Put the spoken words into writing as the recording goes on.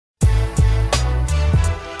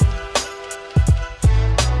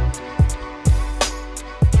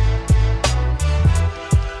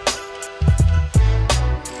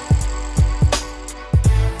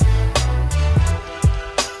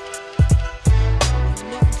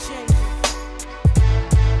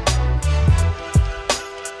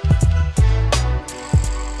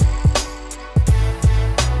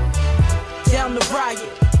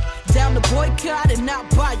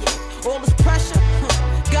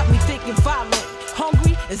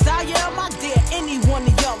As I am, I dare any one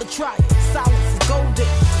of y'all to try it. Silence is golden,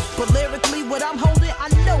 but lyrically what I'm holding, I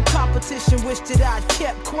know competition wish that I'd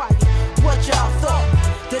kept quiet. What y'all thought?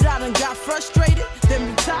 That I done got frustrated, then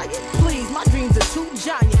retired? Please, my dreams are too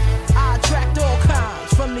giant. I attract all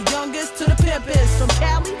kinds, from the youngest to the pimpest. From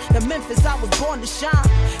Cali to Memphis, I was born to shine.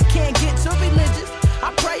 Can't get too religious.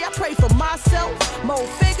 I pray for myself, more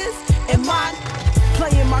figures, and mine.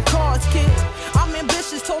 Playing my cards, kid. I'm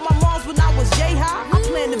ambitious, told my moms when I was J-High, I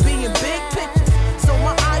plan to be in big pictures. So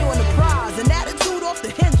my eye on the prize, an attitude off the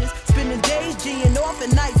hinges. Spending days G'ing off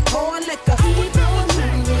at nights, pouring liquor.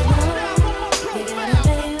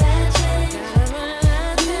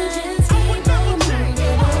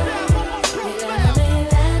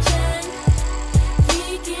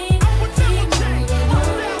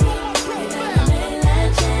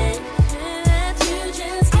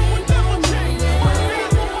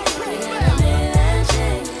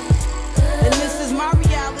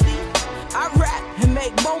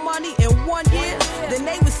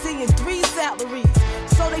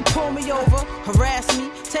 So they pull me over, harass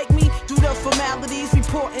me, take me through the formalities,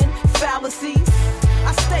 reporting fallacies.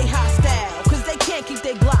 I stay hostile, cause they can't keep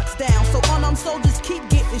their Glocks down. So unarmed soldiers keep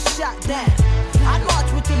getting shot down. I'd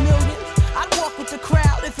march with the millions, I'd walk with the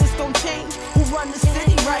crowd. If it's gon' change, who run the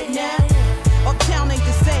city right now? Uptown ain't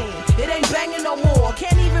the same, it ain't banging no more.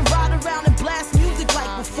 Can't even ride around and blast music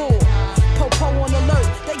like before. Popo on alert,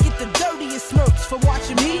 they get the dirtiest smirks for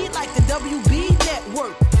watching me like the WB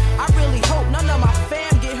network. I really hope none of my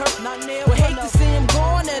fam get hurt. Would hate to see him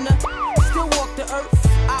gone and still walk the earth.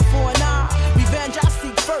 Eye for an eye, revenge I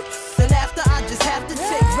seek first. And after I just have to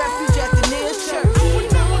take refuge at the nearest church.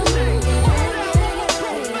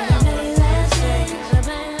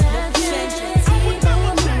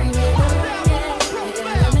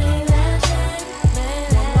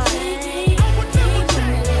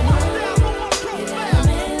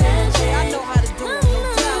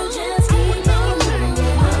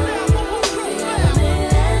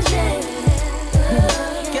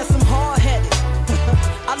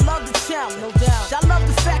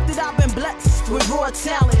 With raw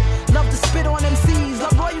talent, love to spit on MCs,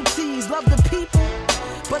 love royalties, love the people,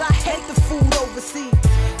 but I hate the food overseas.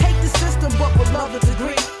 Hate the system, but would love a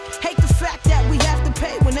degree. Hate the fact that we have to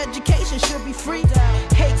pay when education should be free.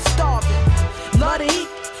 Hate starving, love to eat.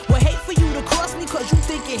 Well, hate for you to cross me cause you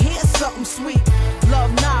think you hear something sweet. Love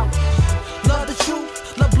knowledge, love the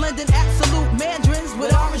truth, love blending absolute mandarins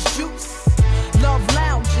with orange juice. Love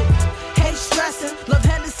lounging, hate stressing, love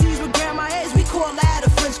Hennessy's with Grandma A's, we call that a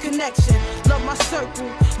French connection. Love my circle,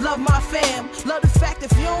 love my fam, love the fact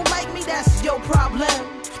if you don't like me, that's your problem.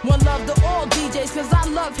 One love to all DJs cause I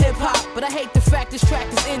love hip-hop, but I hate the fact this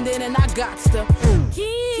track is ending and I got to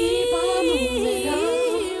keep on moving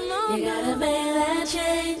on. You gotta make that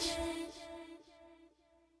change.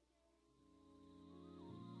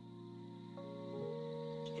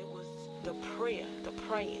 It was the prayer, the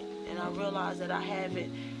praying, and I realized that I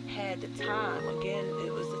haven't had the time. Again,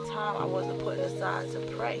 it was the time I wasn't putting aside to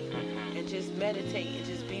pray and just meditate and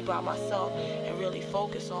just be by myself and really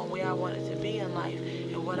focus on where I wanted to be in life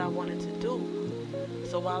and what I wanted to do.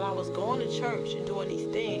 So while I was going to church and doing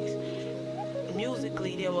these things,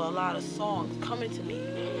 musically there were a lot of songs coming to me,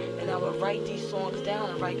 and I would write these songs down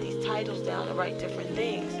and write these titles down and write different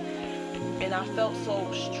things, and I felt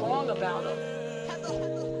so strong about them.